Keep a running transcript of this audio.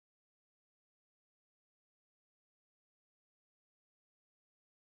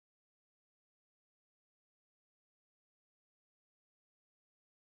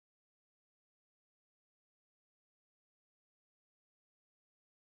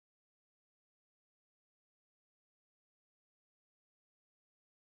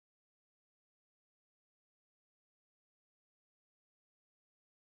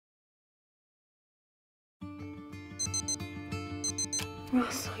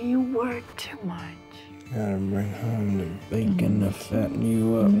Russell, you work too much. Gotta bring home the bacon to fatten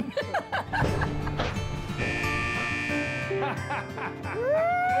you up.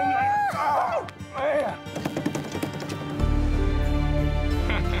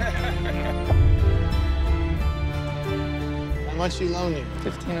 How much he loan you?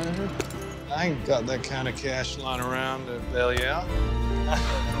 1,500. I ain't got that kind of cash lying around to bail you out.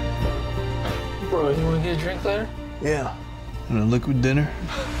 Bro, you want to get a drink later? Yeah. And a liquid dinner?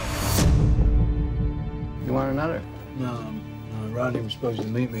 You want another? No, Rodney was supposed to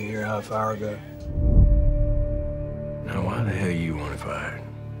meet me here half hour ago. Now, why the hell you want to fight?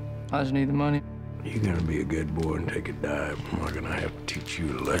 I just need the money. You gonna be a good boy and take a dive, or am I gonna have to teach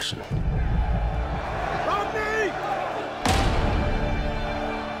you a lesson? Rodney!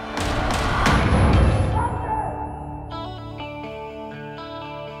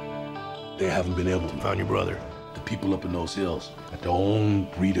 They haven't been able to find your brother. The people up in those hills got their own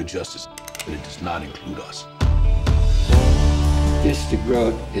breed of justice, and it does not include us. Mr.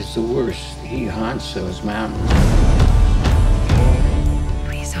 Grote is the worst. He haunts those mountains.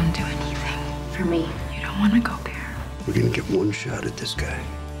 Please don't do anything for me. You don't want to go there. We're gonna get one shot at this guy.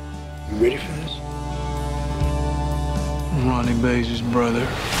 You ready for this? Rodney Baze's brother.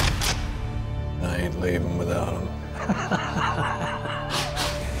 I ain't leaving without him.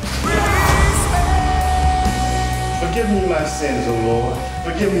 Forgive me my sins, O Lord.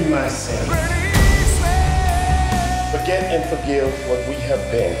 Forgive me my sins. Forget and forgive what we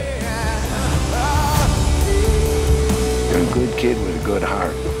have been. You're a good kid with a good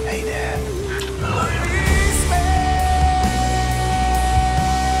heart. Hey, Dad. I love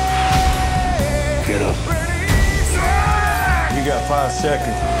you. Get up. You got 5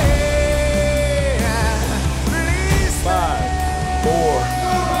 seconds.